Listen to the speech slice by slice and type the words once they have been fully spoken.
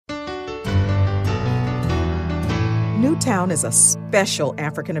Newtown is a special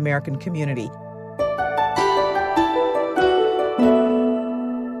African American community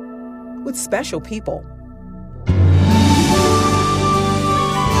with special people.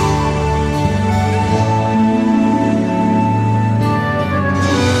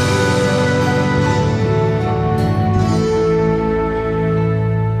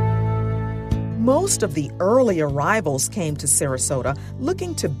 Most of the early arrivals came to Sarasota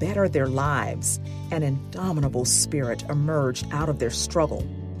looking to better their lives. An indomitable spirit emerged out of their struggle,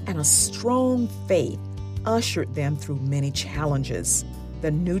 and a strong faith ushered them through many challenges.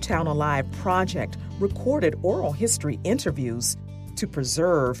 The Newtown Alive Project recorded oral history interviews to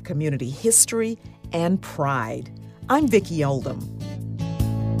preserve community history and pride. I'm Vicki Oldham.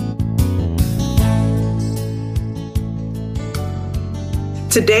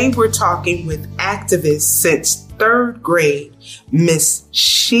 Today we're talking with activist since third grade, Miss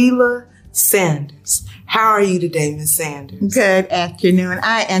Sheila Sanders. How are you today, Miss Sanders? Good afternoon.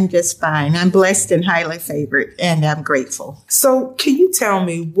 I am just fine. I'm blessed and highly favored, and I'm grateful. So can you tell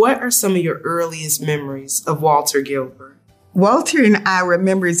me, what are some of your earliest memories of Walter Gilbert? Walter and I were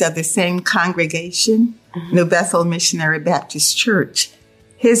members of the same congregation, New Bethel Missionary Baptist Church.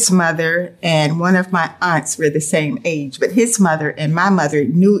 His mother and one of my aunts were the same age, but his mother and my mother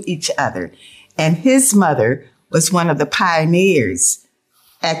knew each other. And his mother was one of the pioneers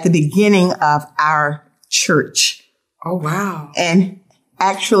at the beginning of our church. Oh, wow. And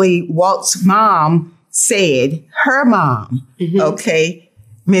actually, Walt's mom said her mom,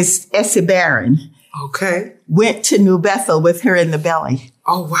 Miss Essie Barron, went to New Bethel with her in the belly.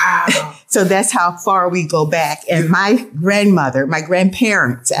 Oh, wow. So that's how far we go back. And my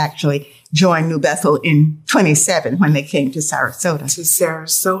grandparents actually joined New Bethel in 27 when they came to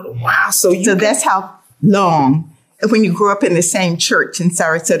Sarasota. Wow. So that's how long, when you grew up in the same church, and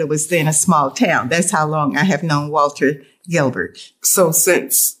Sarasota was then a small town, that's how long I have known Walter Gilbert. So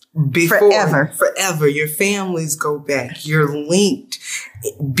since before, forever, your families go back. You're linked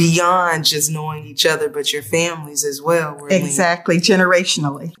beyond just knowing each other, but your families as well were exactly linked.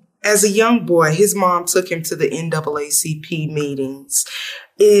 Generationally. As a young boy, his mom took him to the NAACP meetings.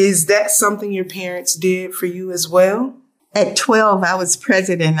 Is that something your parents did for you as well? At 12, I was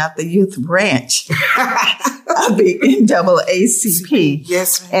president of the youth branch of the NAACP.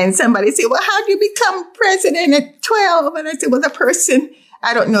 Yes, ma'am. And somebody said, well, how did you become president at 12? And I said, well, the person,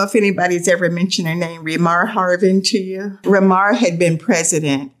 I don't know if anybody's ever mentioned her name, Ramar Harvin to you. Ramar had been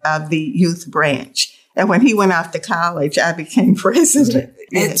president of the youth branch. And when he went off to college, I became president.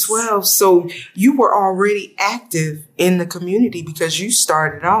 At 12. So you were already active in the community because you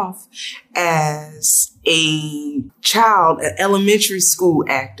started off as a child, an elementary school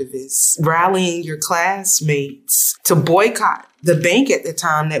activist, rallying your classmates to boycott the bank at the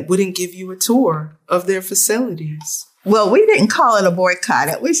time that wouldn't give you a tour of their facilities. Well, we didn't call it a boycott.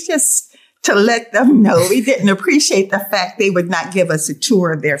 It was just to let them know we didn't appreciate the fact they would not give us a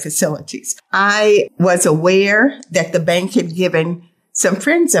tour of their facilities. I was aware that the bank had given some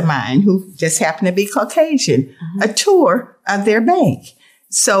friends of mine who just happened to be Caucasian a tour of their bank.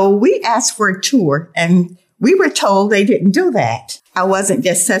 So we asked for a tour, and we were told they didn't do that. I wasn't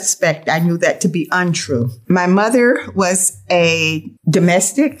just suspect. I knew that to be untrue. My mother was a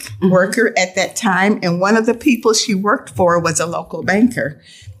domestic worker at that time, and one of the people she worked for was a local banker.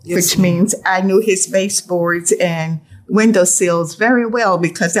 Which means I knew his baseboards and windowsills very well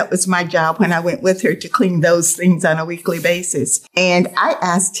because that was my job when I went with her to clean those things on a weekly basis. And I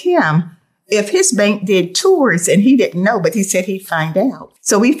asked him if his bank did tours, and he didn't know, but he said he'd find out.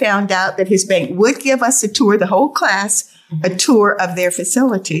 So we found out that his bank would give us a tour, the whole class, a tour of their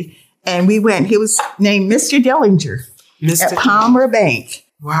facility. And we went. He was named Mr. Dillinger at Palmer Bank.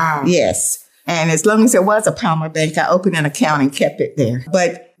 Wow. Yes. And as long as there was a Palmer Bank, I opened an account and kept it there.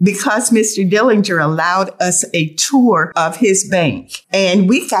 But because Mr. Dillinger allowed us a tour of his bank, and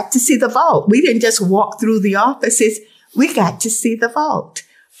we got to see the vault. We didn't just walk through the offices. We got to see the vault.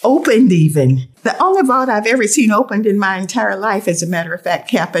 Opened even. The only vault I've ever seen opened in my entire life, as a matter of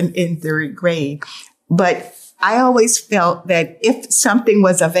fact, happened in third grade. But I always felt that if something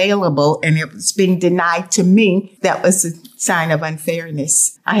was available and it was being denied to me, that was a sign of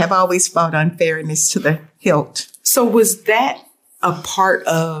unfairness. I have always fought unfairness to the hilt. So was that a part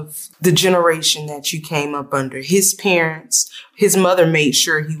of the generation that you came up under? His parents, his mother made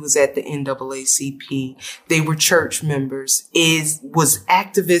sure he was at the NAACP. They were church members. Was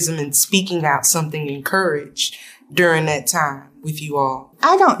activism and speaking out something encouraged during that time with you all?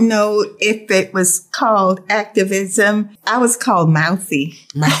 I don't know if it was called activism. I was called mouthy.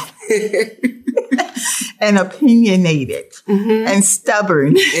 And opinionated and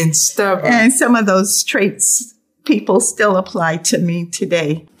stubborn. And some of those traits people still apply to me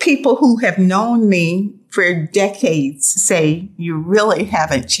today. People who have known me for decades say, you really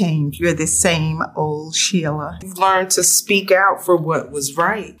haven't changed. You're the same old Sheila. You've learned to speak out for what was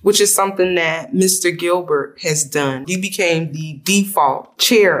right, which is something that Mr. Gilbert has done. You became the default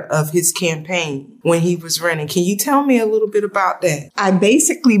chair of his campaign when he was running. Can you tell me a little bit about that? I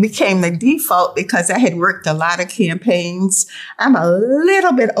basically became the default because I had worked a lot of campaigns. I'm a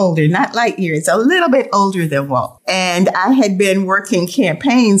little bit older, not light years, a little bit older than Walt. And I had been working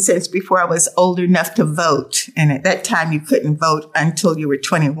campaigns since before I was old enough to vote. And at that time, you couldn't vote until you were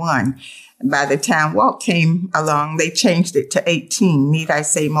 21. By the time Walt came along, they changed it to 18. Need I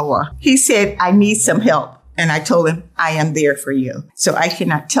say more? He said, I need some help. And I told him, I am there for you. So I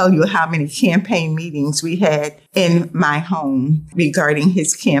cannot tell you how many campaign meetings we had in my home regarding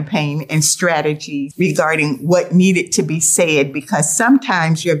his campaign and strategy regarding what needed to be said, because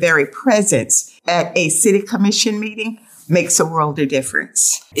sometimes your very presence at a city commission meeting makes a world of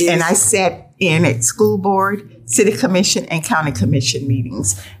difference. And I sat in at school board, city commission, and county commission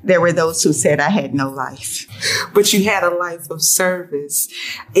meetings. There were those who said I had no life. But you had a life of service.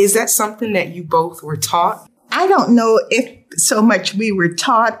 Is that something that you both were taught? I don't know if so much we were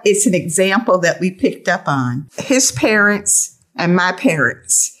taught. It's an example that we picked up on. His parents and my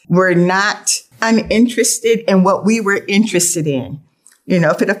parents were not uninterested in what we were interested in. You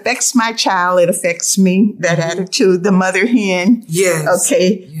know, if it affects my child, it affects me. That attitude, the mother hen. Yes.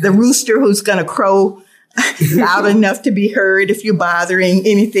 Okay. Yes. The rooster who's going to crow loud enough to be heard if you're bothering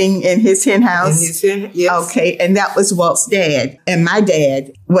anything in his hen house. In his hen, yes. Okay. And that was Walt's dad. And my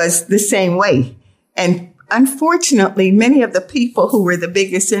dad was the same way. And unfortunately, many of the people who were the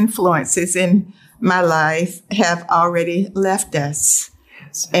biggest influences in my life have already left us.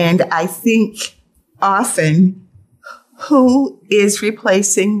 Yes. And I think often, who is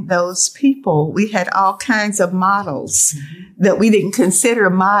replacing those people? We had all kinds of models that we didn't consider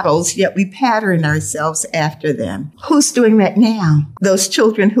models, yet we pattern ourselves after them. Who's doing that now? Those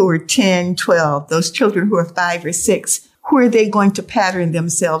children who are 10, 12, those children who are 5 or 6, who are they going to pattern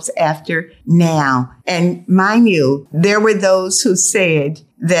themselves after now? And mind you, there were those who said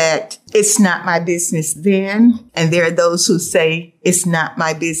that it's not my business then, and there are those who say it's not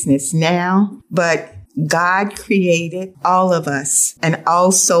my business now, but God created all of us, and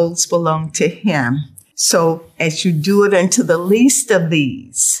all souls belong to him. So as you do it unto the least of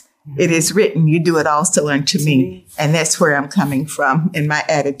these, it is written, you do it also unto me. And that's where I'm coming from in my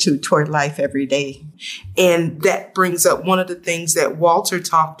attitude toward life every day. And that brings up one of the things that Walter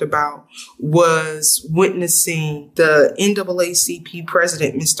talked about was witnessing the NAACP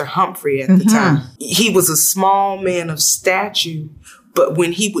president, Mr. Humphrey, at the time. He was a small man of stature, but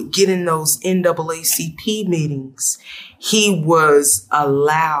when he would get in those NAACP meetings, he was a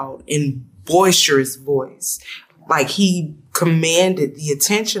loud and boisterous voice. Like he commanded the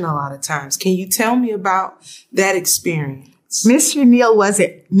attention a lot of times. Can you tell me about that experience? Mr. Neal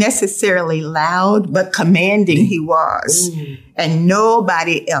wasn't necessarily loud, but commanding he was. And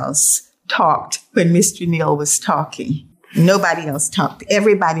nobody else talked when Mr. Neal was talking. Nobody else talked.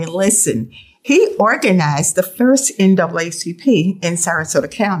 Everybody listened. He organized the first NAACP in Sarasota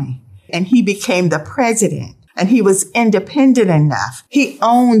County, and he became the president. And he was independent enough. He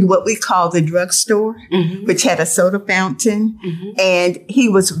owned what we call the drugstore, which had a soda fountain. And he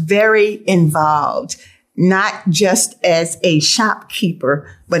was very involved, not just as a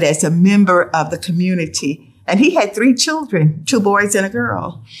shopkeeper, but as a member of the community. And he had 3 children, 2 boys and a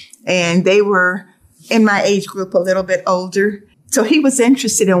girl. And they were in my age group, a little bit older. So he was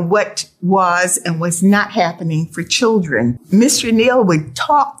interested in what was and was not happening for children. Mr. Neal would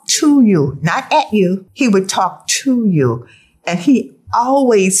talk to you, not at you. He would talk to you. And he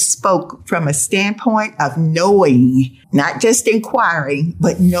always spoke from a standpoint of knowing, not just inquiring,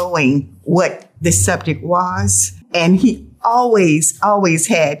 but knowing what the subject was. And he always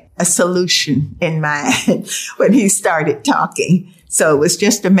had a solution in mind when he started talking. So it was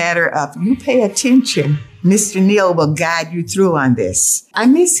just a matter of you pay attention. Mr. Neal will guide you through on this. I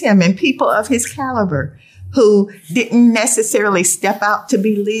miss him and people of his caliber who didn't necessarily step out to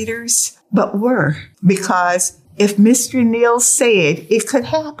be leaders, but were. Because if Mr. Neal said it could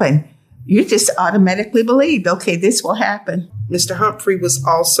happen, you just automatically believed, okay, this will happen. Mr. Humphrey was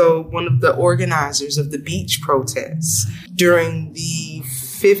also one of the organizers of the beach protests during the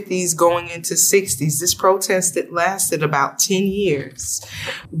 50s going into 60s. This protest that lasted about 10 years.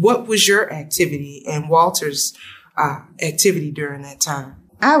 What was your activity and Walter's activity during that time?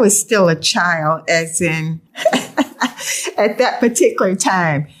 I was still a child, as in at that particular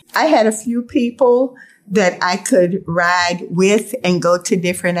time. I had a few people that I could ride with and go to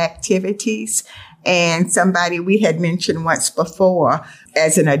different activities. And somebody we had mentioned once before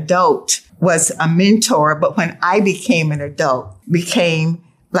as an adult was a mentor, but when I became an adult, became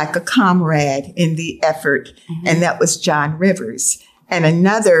like a comrade in the effort. And that was John Rivers. And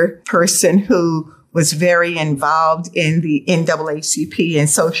another person who was very involved in the NAACP and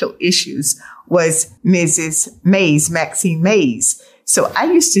social issues was Mrs. Mays, Maxine Mays. So I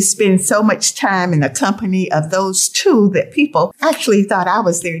used to spend so much time in the company of those two that people actually thought I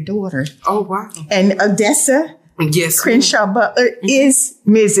was their daughter. Oh, wow. And Odessa Crenshaw Butler is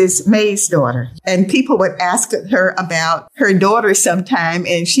Mrs. May's daughter. And people would ask her about her daughter sometime,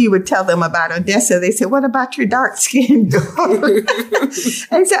 and she would tell them about Odessa. They said, what about your dark-skinned daughter?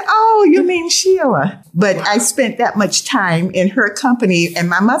 And said, oh, you mean Sheila. But I spent that much time in her company, and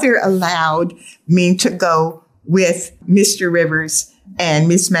my mother allowed me to go with Mr. Rivers and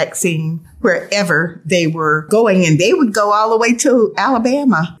Miss Maxine wherever they were going. And they would go all the way to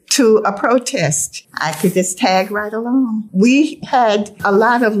Alabama to a protest. I could just tag right along. We had a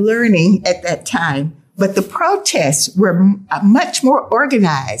lot of learning at that time, but the protests were much more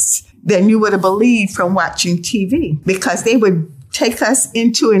organized than you would have believed from watching TV, because they would take us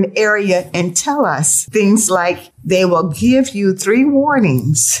into an area and tell us things like they will give you 3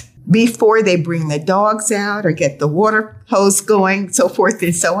 warnings before they bring the dogs out or get the water hose going, so forth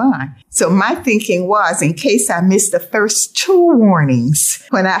and so on. So my thinking was, in case I missed the first 2 warnings,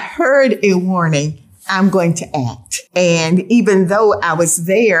 when I heard a warning, I'm going to act. And even though I was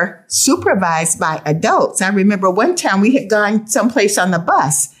there supervised by adults, I remember one time we had gone someplace on the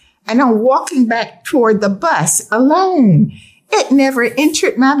bus, and I'm walking back toward the bus alone. It never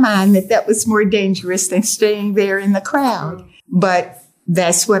entered my mind that that was more dangerous than staying there in the crowd. But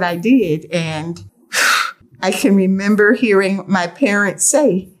that's what I did. And I can remember hearing my parents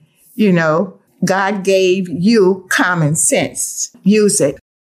say, you know, God gave you common sense. Use it.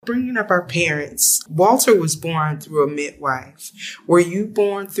 Bringing up our parents, Walter was born through a midwife. Were you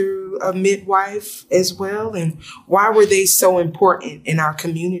born through a midwife as well? And why were they so important in our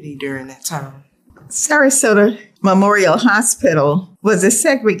community during that time? Sarasota Memorial Hospital was a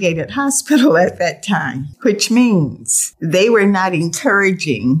segregated hospital at that time, which means they were not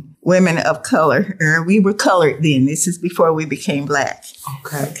encouraging women of color. We were colored then. This is before we became Black.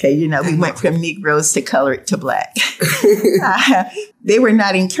 Okay. You know, we went from Negroes to colored to Black. They were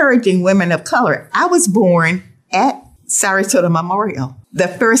not encouraging women of color. I was born at Sarasota Memorial, the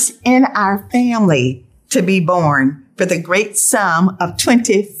first in our family to be born for the great sum of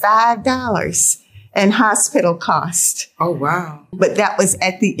 $25 and hospital cost. Oh, wow. But that was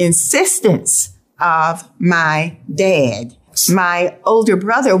at the insistence of my dad. My older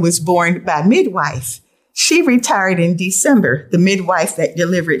brother was born by midwife. She retired in December, the midwife that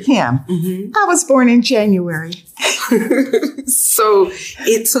delivered him. Mm-hmm. I was born in January. So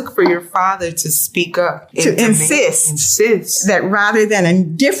it took for your father to speak up. To insist that rather than a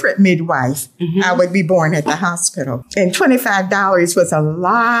different midwife, I would be born at the hospital. And $25 was a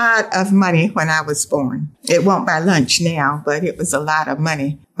lot of money when I was born. It won't buy lunch now, but it was a lot of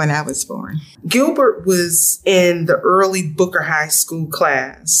money when I was born. Gilbert was in the early Booker High School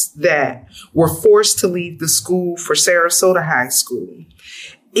class that were forced to leave the school for Sarasota High School.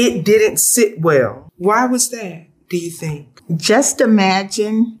 It didn't sit well. Why was that, do you think? Just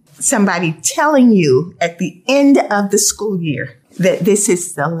imagine somebody telling you at the end of the school year that this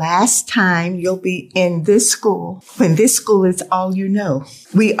is the last time you'll be in this school, when this school is all you know.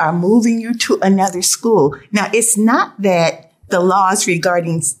 We are moving you to another school. Now, it's not that the laws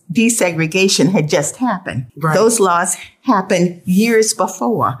regarding desegregation had just happened. Right. Those laws happened years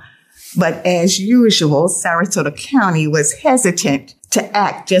before. But as usual, Sarasota County was hesitant to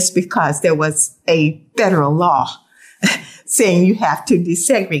act just because there was a federal law saying you have to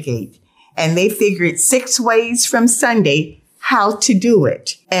desegregate. And they figured 6 ways from Sunday how to do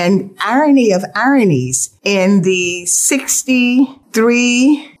it. And irony of ironies, in the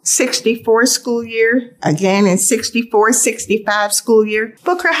 63-64 school year, again in 64-65 school year,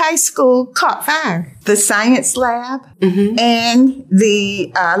 Booker High School caught fire. The science lab and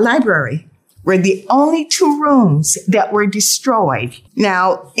the library were the only 2 rooms that were destroyed.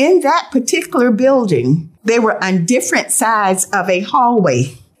 Now, in that particular building, they were on different sides of a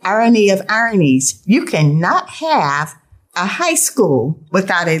hallway. Irony of ironies, you cannot have a high school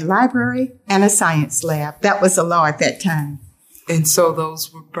without a library and a science lab. That was the law at that time. And so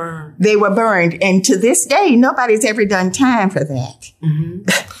those were burned. They were burned. And to this day, nobody's ever done time for that.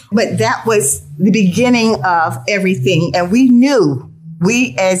 But that was the beginning of everything. And we knew,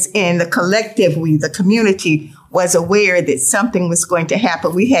 we as in the collective, the community was aware that something was going to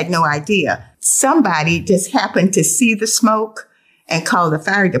happen. We had no idea. Somebody just happened to see the smoke and call the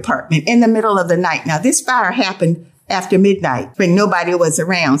fire department in the middle of the night. Now, this fire happened after midnight when nobody was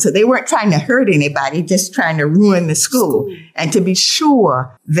around. So they weren't trying to hurt anybody, just trying to ruin the school. And to be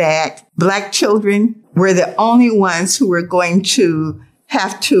sure that Black children were the only ones who were going to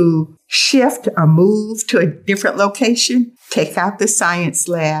have to shift or move to a different location, take out the science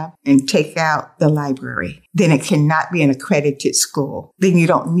lab and take out the library. Then it cannot be an accredited school. Then you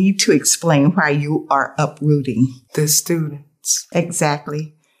don't need to explain why you are uprooting the students.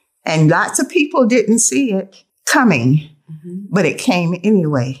 Exactly. And lots of people didn't see it coming, but it came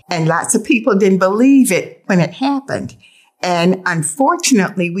anyway. And lots of people didn't believe it when it happened. And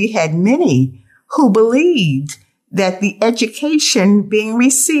unfortunately, we had many who believed that the education being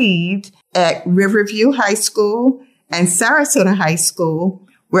received at Riverview High School and Sarasota High School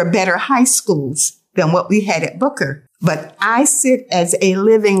were better high schools than what we had at Booker. But I sit as a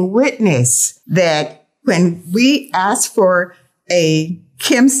living witness that when we asked for a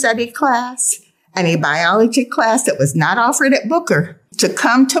chem study class and a biology class that was not offered at Booker to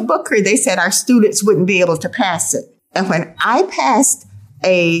come to Booker, they said our students wouldn't be able to pass it. And when I passed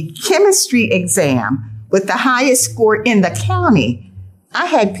a chemistry exam with the highest score in the county, I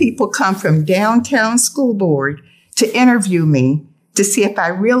had people come from downtown school board to interview me to see if I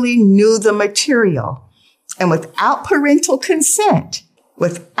really knew the material. And without parental consent,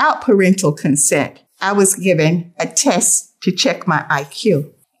 I was given a test to check my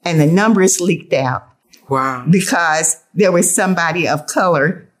IQ. And the numbers leaked out. Wow. Because there was somebody of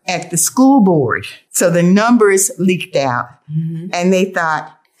color at the school board. So the numbers leaked out. And they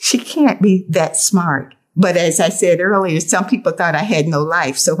thought, she can't be that smart. But as I said earlier, some people thought I had no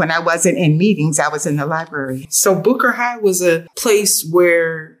life. So when I wasn't in meetings, I was in the library. So Booker High was a place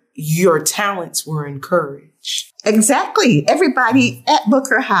where your talents were encouraged. Exactly. Everybody at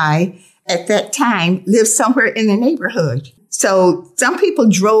Booker High at that time lived somewhere in the neighborhood. So some people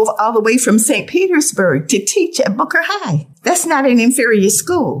drove all the way from St. Petersburg to teach at Booker High. That's not an inferior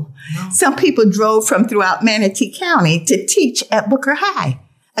school. No. Some people drove from throughout Manatee County to teach at Booker High.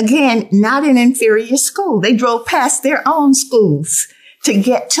 Again, not an inferior school. They drove past their own schools to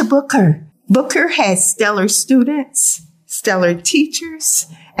get to Booker. Booker had stellar students, stellar teachers,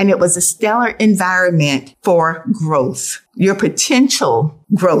 and it was a stellar environment for growth, your potential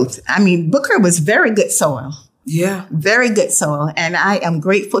growth. I mean, Booker was very good soil. Yeah. Very good soil. And I am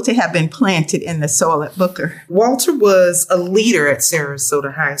grateful to have been planted in the soil at Booker. Walter was a leader at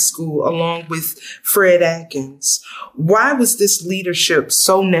Sarasota High School along with Fred Atkins. Why was this leadership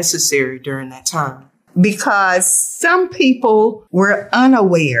so necessary during that time? Because some people were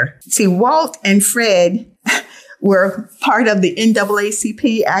unaware. See, Walt and Fred were part of the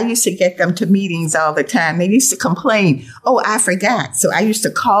NAACP. I used to get them to meetings all the time. They used to complain, oh, I forgot. So I used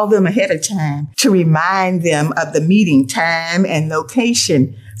to call them ahead of time to remind them of the meeting time and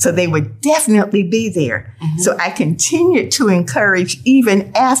location. So they would definitely be there. So I continued to encourage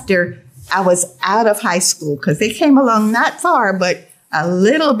even after I was out of high school, because they came along not far, but a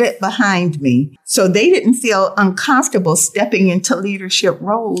little bit behind me. So they didn't feel uncomfortable stepping into leadership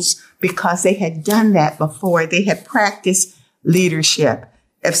roles because they had done that before. They had practiced leadership.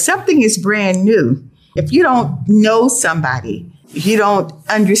 If something is brand new, if you don't know somebody, if you don't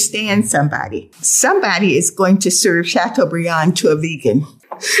understand somebody, somebody is going to serve Chateaubriand to a vegan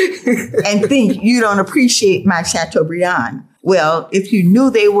and think you don't appreciate my Chateaubriand. Well, if you knew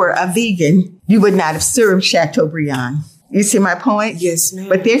they were a vegan, you would not have served Chateaubriand. You see my point? Yes, ma'am.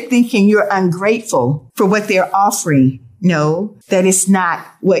 But they're thinking you're ungrateful for what they're offering. No, that is not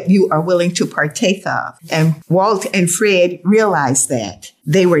what you are willing to partake of. And Walt and Fred realized that.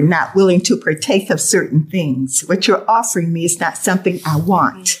 They were not willing to partake of certain things. What you're offering me is not something I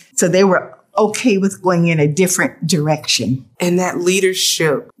want. So they were okay with going in a different direction. And that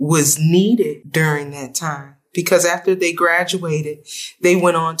leadership was needed during that time. Because after they graduated, they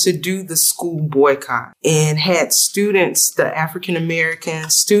went on to do the school boycott and had students, the African-American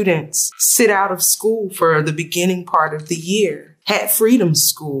students, sit out of school for the beginning part of the year, had freedom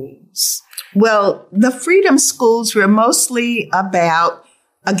schools. Well, the freedom schools were mostly about,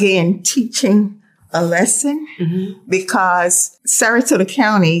 again, teaching a lesson because Sarasota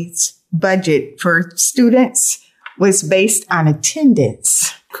County's budget for students was based on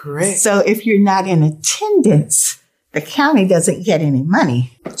attendance. Correct. So if you're not in attendance, the county doesn't get any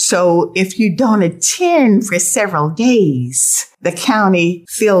money. So if you don't attend for several days, the county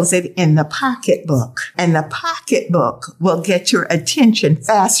fills it in the pocketbook. And the pocketbook will get your attention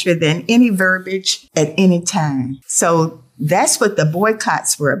faster than any verbiage at any time. So that's what the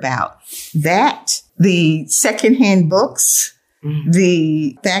boycotts were about. That, the secondhand books,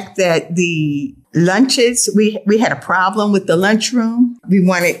 the fact that the lunches. We had a problem with the lunchroom. We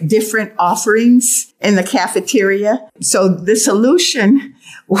wanted different offerings in the cafeteria. So the solution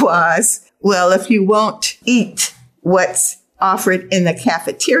was, well, if you won't eat what's offered in the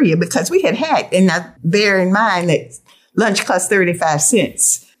cafeteria, because we had, and now bear in mind that lunch cost 35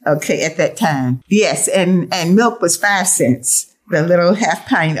 cents. Okay, at that time. Yes, and milk was 5 cents. The little half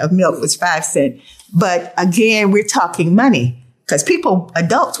pint of milk was 5 cents. But again, we're talking money because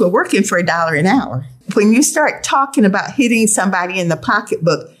adults were working for $1 an hour. When you start talking about hitting somebody in the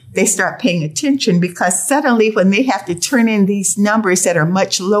pocketbook, they start paying attention because suddenly when they have to turn in these numbers that are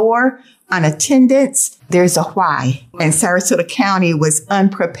much lower on attendance, there's a why. And Sarasota County was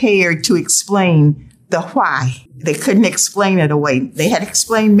unprepared to explain the why. They couldn't explain it away. They had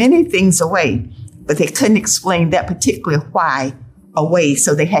explained many things away, but they couldn't explain that particular why away.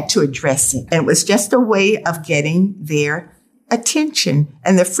 So they had to address it. And it was just a way of getting their attention.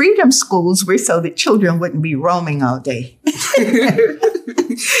 And the freedom schools were so that children wouldn't be roaming all day. An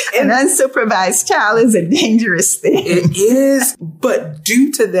unsupervised child is a dangerous thing. It is. But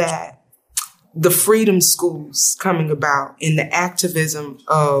due to that, the freedom schools coming about and the activism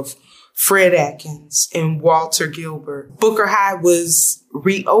of Fred Atkins and Walter Gilbert, Booker High was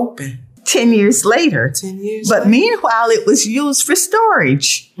reopened. 10 years later. 10 years But later. meanwhile, it was used for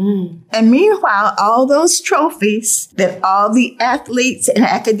storage. And meanwhile, all those trophies that all the athletes and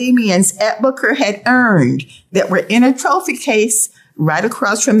academians at Booker had earned that were in a trophy case right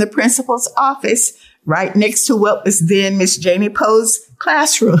across from the principal's office, right next to what was then Miss Janie Poe's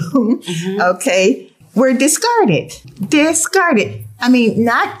classroom, okay, were discarded. Discarded. I mean,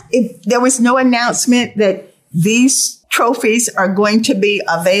 there was no announcement that these trophies are going to be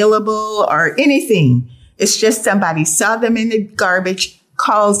available or anything. It's just somebody saw them in the garbage,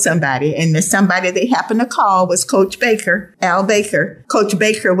 called somebody, and the somebody they happened to call was Coach Baker, Al Baker. Coach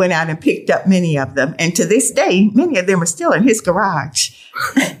Baker went out and picked up many of them. And to this day, many of them are still in his garage,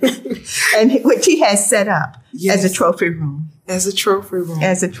 and which he has set up as a trophy room. As a trophy room.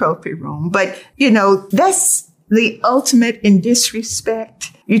 As a trophy room. But, that's the ultimate in disrespect.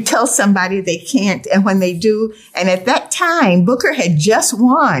 You tell somebody they can't, and when they do, and at that time, Booker had just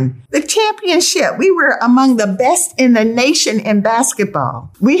won the championship. We were among the best in the nation in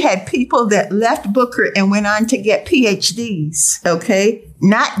basketball. We had people that left Booker and went on to get PhDs, okay?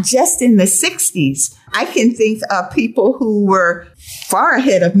 Not just in the 60s. I can think of people who were far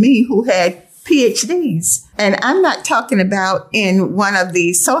ahead of me who had PhDs. And I'm not talking about in one of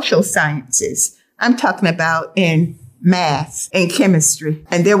the social sciences. I'm talking about in math and chemistry.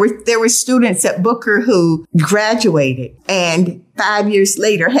 And there were students at Booker who graduated and 5 years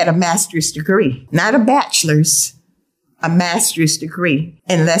later had a master's degree, not a bachelor's, a master's degree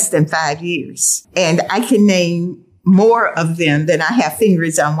in less than 5 years. And I can name more of them than I have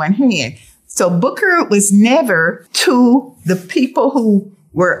fingers on one hand. So Booker was never to the people who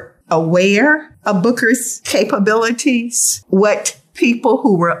were aware of Booker's capabilities, what people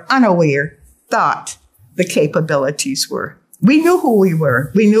who were unaware thought the capabilities were. We knew who we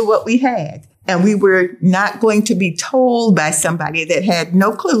were. We knew what we had. And we were not going to be told by somebody that had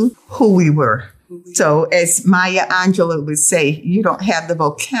no clue who we were. So as Maya Angelou would say, you don't have the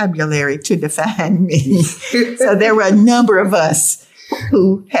vocabulary to define me. So there were a number of us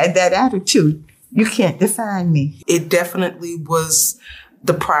who had that attitude. You can't define me. It definitely was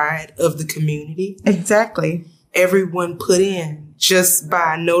the pride of the community. Exactly. Everyone put in just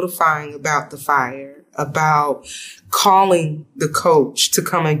by notifying about the fire, about calling the coach to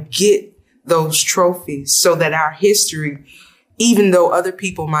come and get those trophies so that our history, even though other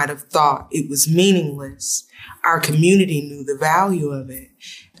people might have thought it was meaningless, our community knew the value of it.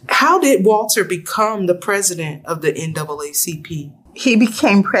 How did Walter become the president of the NAACP? He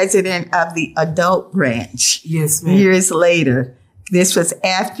became president of the adult branch. Yes, ma'am. Years later. This was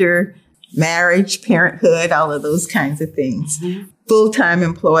after marriage, parenthood, all of those kinds of things. Mm-hmm. Full-time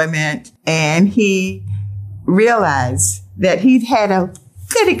employment. And he realized that he'd had a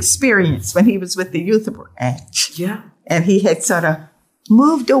good experience when he was with the youth branch. Yeah. And he had sort of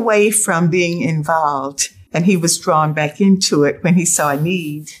moved away from being involved. And he was drawn back into it when he saw a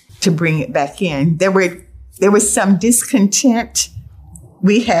need to bring it back in. There was some discontent.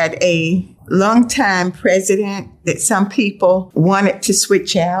 We had a longtime president that some people wanted to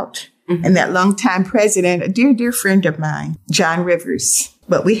switch out. Mm-hmm. And that longtime president, a dear friend of mine, John Rivers.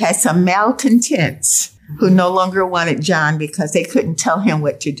 But we had some malcontents who no longer wanted John because they couldn't tell him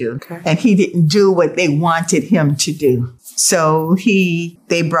what to do. Okay. And he didn't do what they wanted him to do. So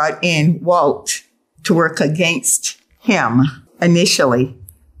they brought in Walt to work against him initially.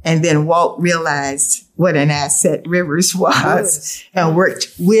 And then Walt realized what an asset Rivers was and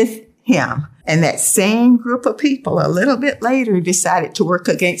worked with him. And that same group of people a little bit later decided to work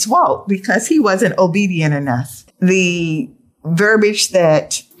against Walt because he wasn't obedient enough. The verbiage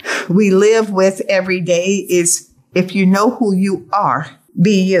that we live with every day is, if you know who you are,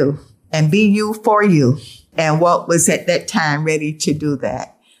 be you, and be you for you. And Walt was at that time ready to do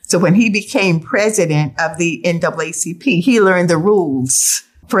that. So when he became president of the NAACP, he learned the rules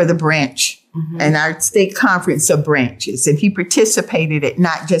for the branch and our state conference of branches. And he participated at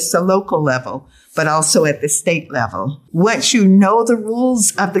not just the local level, but also at the state level. Once you know the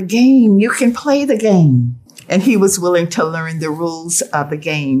rules of the game, you can play the game. And he was willing to learn the rules of the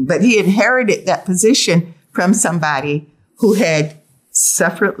game. But he inherited that position from somebody who had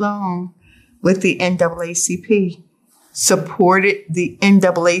suffered long with the NAACP, supported the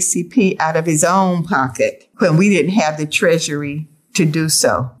NAACP out of his own pocket when we didn't have the treasury to do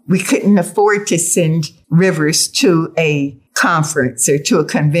so. We couldn't afford to send Rivers to a conference or to a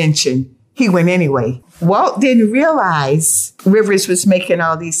convention. He went anyway. Walt didn't realize Rivers was making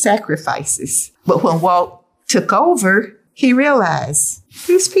all these sacrifices. But when Walt took over, he realized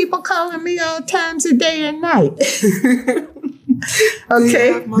these people calling me all times of day and night.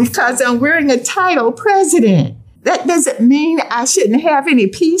 Okay, because I'm wearing a title, president. That doesn't mean I shouldn't have any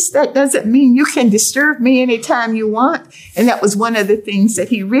peace. That doesn't mean you can disturb me anytime you want. And that was one of the things that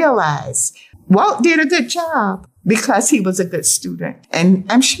he realized. Walt did a good job because he was a good student. And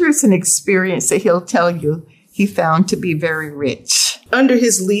I'm sure it's an experience that he'll tell you he found to be very rich. Under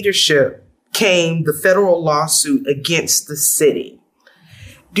his leadership came the federal lawsuit against the city.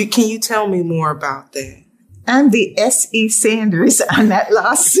 Can you tell me more about that? I'm the S.E. Sanders on that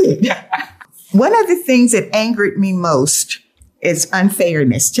lawsuit. One of the things that angered me most is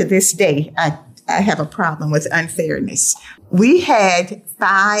unfairness. To this day, I have a problem with unfairness. We had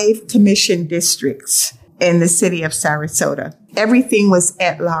 5 commission districts in the city of Sarasota. Everything was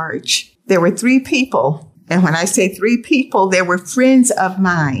at large. There were 3 people. And when I say 3 people, they were friends of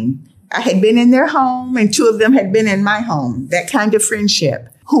mine. I had been in their home and 2 of them had been in my home. That kind of friendship.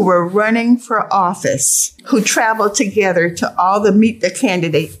 Who were running for office, who traveled together to all the meet the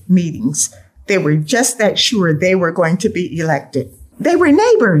candidate meetings. They were just that sure they were going to be elected. They were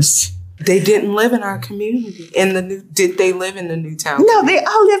neighbors. They didn't live in our community. Did they live in the new town? No, they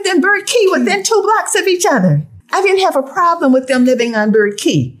all lived in Bird Key within 2 blocks of each other. I didn't have a problem with them living on Bird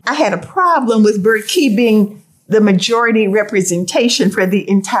Key. I had a problem with Bird Key being the majority representation for the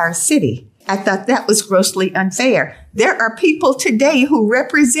entire city. I thought that was grossly unfair. There are people today who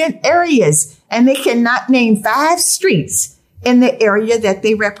represent areas and they cannot name 5 streets in the area that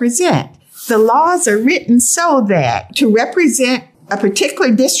they represent. The laws are written so that to represent a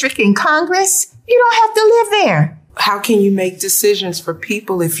particular district in Congress, you don't have to live there. How can you make decisions for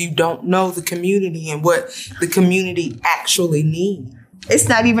people if you don't know the community and what the community actually needs? It's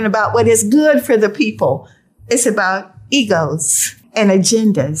not even about what is good for the people. It's about egos and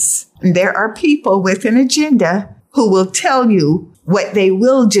agendas. And there are people with an agenda who will tell you what they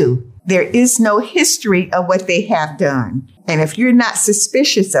will do. There is no history of what they have done. And if you're not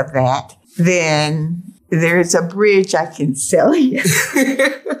suspicious of that, then there's a bridge I can sell you.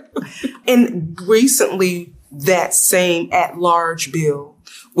 And recently, that same at-large bill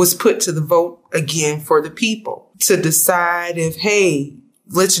was put to the vote again for the people to decide if, hey,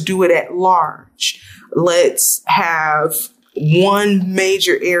 let's do it at large. Let's have one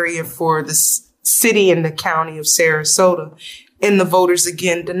major area for the city and the county of Sarasota, and the voters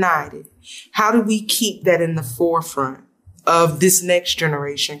again denied it. How do we keep that in the forefront of this next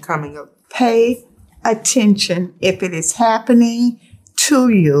generation coming up? Pay attention if it is happening to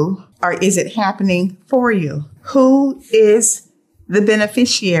you or is it happening for you? Who is the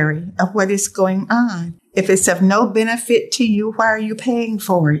beneficiary of what is going on? If it's of no benefit to you, why are you paying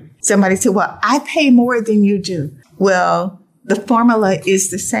for it? Somebody said, well, I pay more than you do. Well, the formula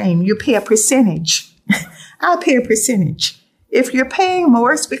is the same. You pay a percentage. I'll pay a percentage. If you're paying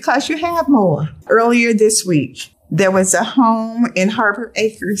more, it's because you have more. Earlier this week, there was a home in Harbor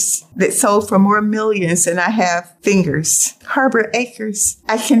Acres that sold for more millions than I have fingers. Harbor Acres.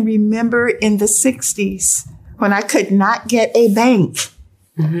 I can remember in the 60s when I could not get a bank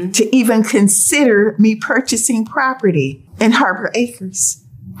to even consider me purchasing property in Harbor Acres.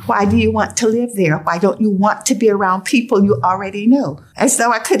 Why do you want to live there? Why don't you want to be around people you already know? As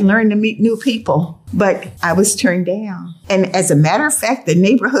though I could learn to meet new people. But I was turned down. And as a matter of fact, the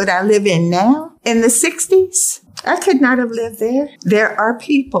neighborhood I live in now, in the 60s, I could not have lived there. There are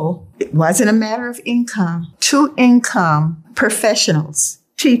people, it wasn't a matter of income, 2-income professionals,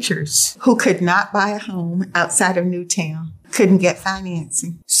 teachers who could not buy a home outside of Newtown, couldn't get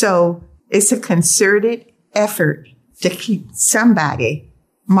financing. So it's a concerted effort to keep somebody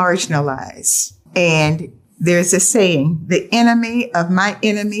marginalized. And there's a saying, the enemy of my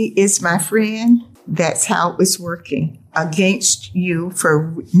enemy is my friend. That's how it was working against you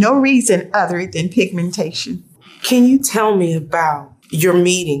for no reason other than pigmentation. Can you tell me about your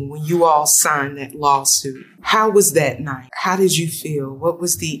meeting when you all signed that lawsuit? How was that night? How did you feel? What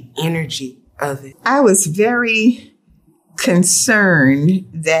was the energy of it? I was very concerned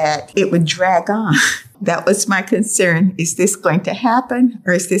that it would drag on. That was my concern. Is this going to happen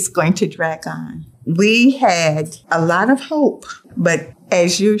or is this going to drag on? We had a lot of hope, but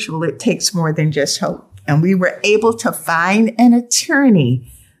as usual, it takes more than just hope. And we were able to find an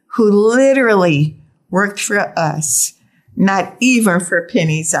attorney who literally worked for us, not even for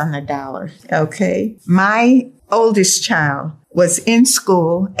pennies on the dollar. Okay. My oldest child was in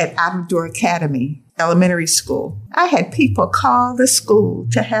school at Outdoor Academy Elementary School. I had people call the school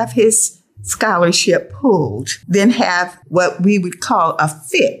to have his scholarship pulled, then have what we would call a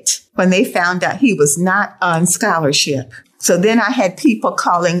fit when they found out he was not on scholarship. So then I had people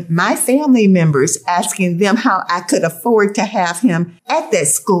calling my family members, asking them how I could afford to have him at that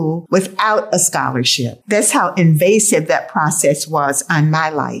school without a scholarship. That's how invasive that process was on my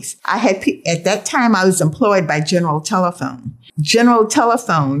life. I had, at that time, I was employed by General Telephone. General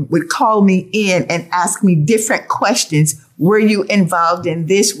Telephone would call me in and ask me different questions. Were you involved in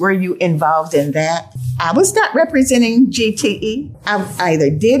this? Were you involved in that? I was not representing GTE. I either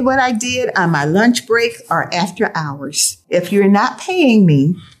did what I did on my lunch break or after hours. If you're not paying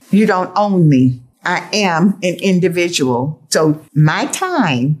me, you don't own me. I am an individual. So my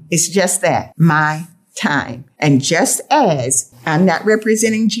time is just that, my time. And just as I'm not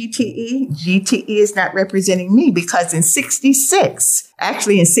representing GTE, GTE is not representing me, because in 66,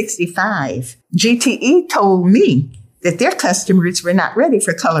 actually in 65, GTE told me that their customers were not ready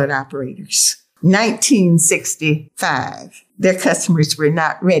for colored operators. 1965, their customers were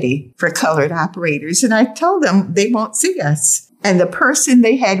not ready for colored operators. And I told them they won't see us. And the person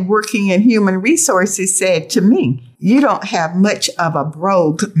they had working in human resources said to me, you don't have much of a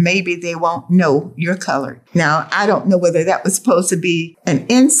brogue. Maybe they won't know you're colored. Now, I don't know whether that was supposed to be an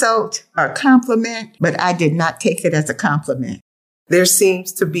insult or a compliment, but I did not take it as a compliment. There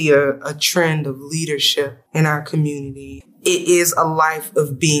seems to be a trend of leadership in our community. It is a life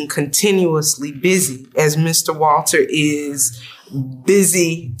of being continuously busy, as Mr. Walter is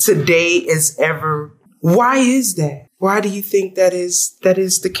busy today as ever. Why is that? Why do you think that is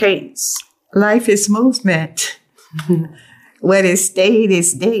the case? Life is movement. What is stayed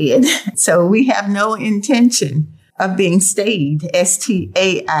is dead. So we have no intention of being stayed,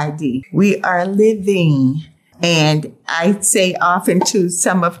 S-T-A-I-D. We are living. And I say often to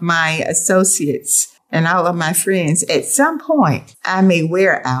some of my associates and all of my friends, at some point, I may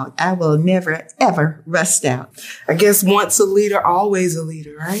wear out. I will never, ever rust out. I guess once a leader, always a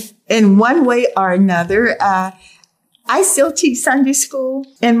leader, right? In one way or another, I still teach Sunday school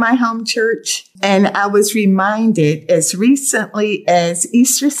in my home church. And I was reminded as recently as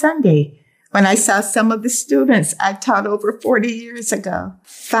Easter Sunday, when I saw some of the students I taught over 40 years ago,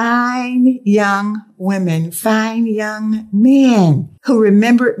 fine young women, fine young men who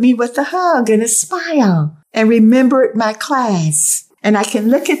remembered me with a hug and a smile and remembered my class. And I can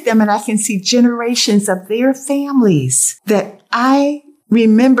look at them and I can see generations of their families that I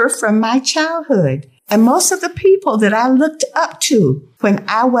remember from my childhood. And most of the people that I looked up to when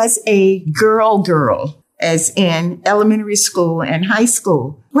I was a girl, as in elementary school and high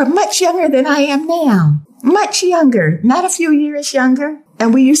school, were much younger than I am now. Much younger, not a few years younger.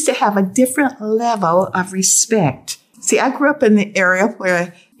 And we used to have a different level of respect. See, I grew up in the area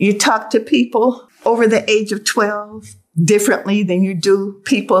where you talk to people over the age of 12 differently than you do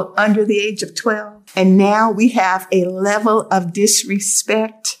people under the age of 12. And now we have a level of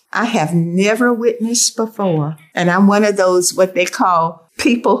disrespect I have never witnessed before. And I'm one of those, what they call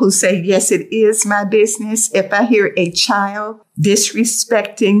people who say, yes, it is my business. If I hear a child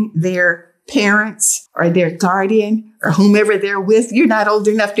disrespecting their parents or their guardian or whomever they're with, you're not old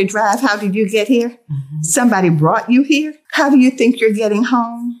enough to drive. How did you get here? Mm-hmm. Somebody brought you here. How do you think you're getting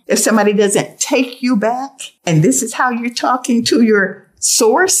home? If somebody doesn't take you back and this is how you're talking to your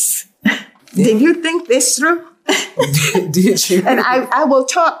source, did you think this through? Did you? And I will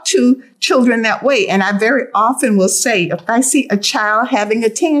talk to children that way. And I very often will say, if I see a child having a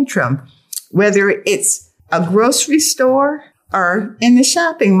tantrum, whether it's a grocery store or in the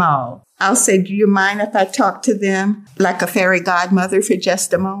shopping mall, I'll say, do you mind if I talk to them like a fairy godmother for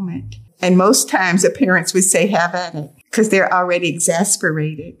just a moment? And most times the parents would say, have at it, because they're already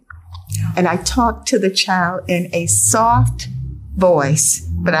exasperated. Yeah. And I talk to the child in a soft voice,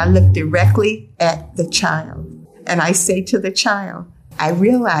 but I look directly at the child. And I say to the child, I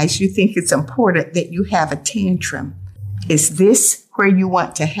realize you think it's important that you have a tantrum. Is this where you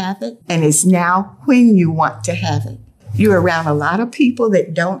want to have it? And is now when you want to have it? You're around a lot of people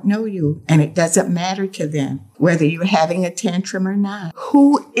that don't know you, and it doesn't matter to them whether you're having a tantrum or not.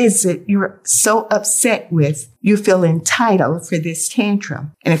 Who is it you're so upset with you feel entitled for this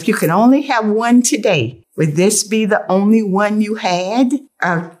tantrum? And if you can only have one today, would this be the only one you had?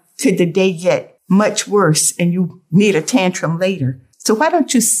 Or could the day get much worse and you need a tantrum later? So why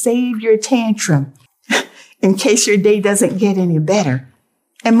don't you save your tantrum in case your day doesn't get any better?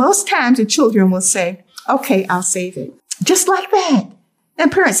 And most times the children will say, okay, I'll save it. Just like that.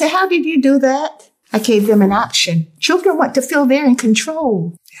 And parents say, how did you do that? I gave them an option. Children want to feel they're in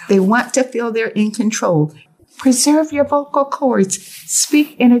control. They want to feel they're in control. Preserve your vocal cords.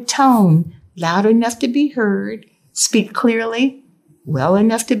 Speak in a tone loud enough to be heard. Speak clearly, well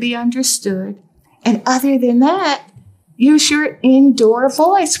enough to be understood. And other than that, use your indoor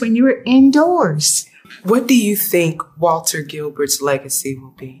voice when you're indoors. What do you think Walter Gilbert's legacy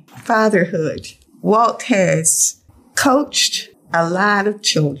will be? Fatherhood. Walt has coached a lot of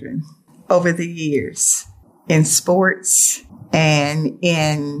children over the years in sports and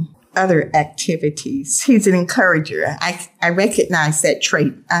in other activities. He's an encourager. I recognize that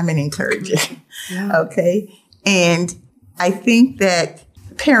trait. I'm an encourager. Yeah. Okay. And I think that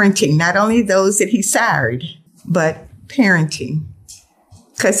parenting, not only those that he sired, but parenting,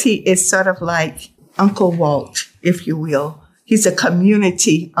 because he is sort of like Uncle Walt, if you will. He's a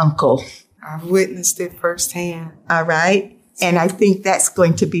community uncle. I've witnessed it firsthand. All right. And I think that's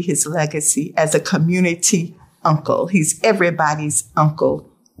going to be his legacy as a community uncle. He's everybody's Uncle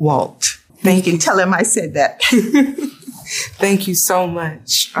Walt. Thank you. Tell him I said that. Thank you so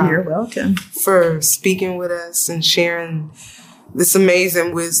much. You're welcome. For speaking with us and sharing this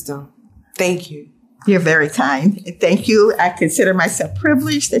amazing wisdom. Thank you. You're very kind. Thank you. I consider myself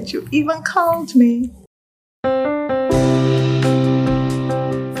privileged that you even called me.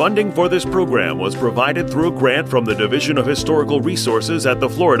 Funding for this program was provided through a grant from the Division of Historical Resources at the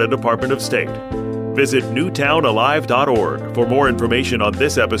Florida Department of State. Visit newtownalive.org for more information on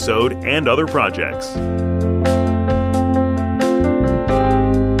this episode and other projects.